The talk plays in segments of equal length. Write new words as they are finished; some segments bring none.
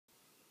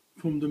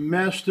from the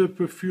master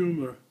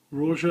perfumer,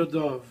 Roja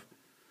Dove.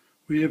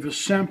 We have a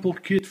sample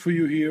kit for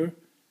you here.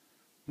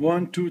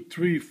 1, 2,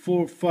 3,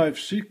 4, 5,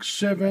 6,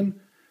 7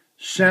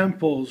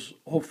 samples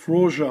of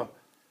Roja.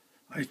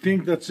 I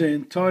think that's the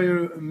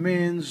entire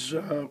men's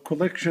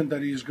collection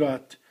that he's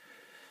got.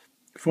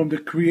 From the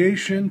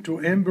creation to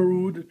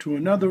Amber to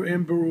another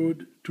Amber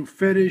to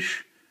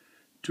Fetish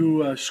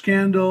to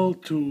Scandal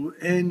to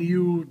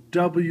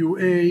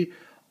NUWA,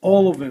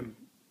 all of them.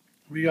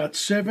 We got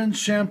 7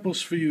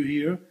 samples for you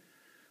here.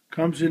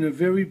 Comes in a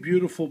very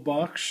beautiful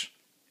box.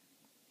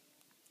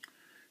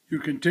 You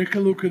can take a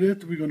look at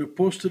it. We're going to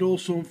post it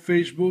also on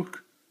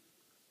Facebook.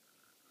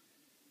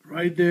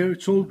 Right there.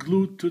 It's all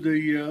glued to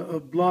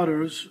the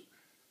blotters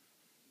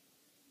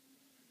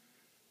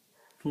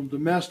from the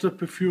master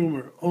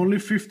perfumer. Only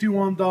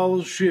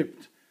 $51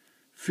 shipped.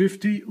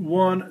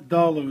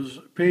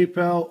 $51.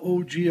 PayPal,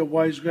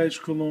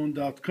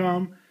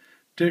 og@wiseguyscologne.com.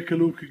 Take a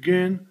look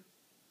again.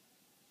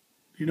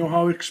 You know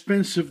how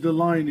expensive the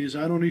line is.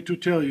 I don't need to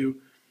tell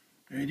you.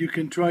 And you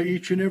can try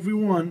each and every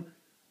one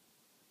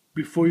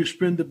before you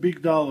spend the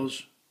big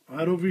dollars.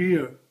 Right over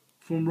here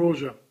from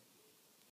Roja.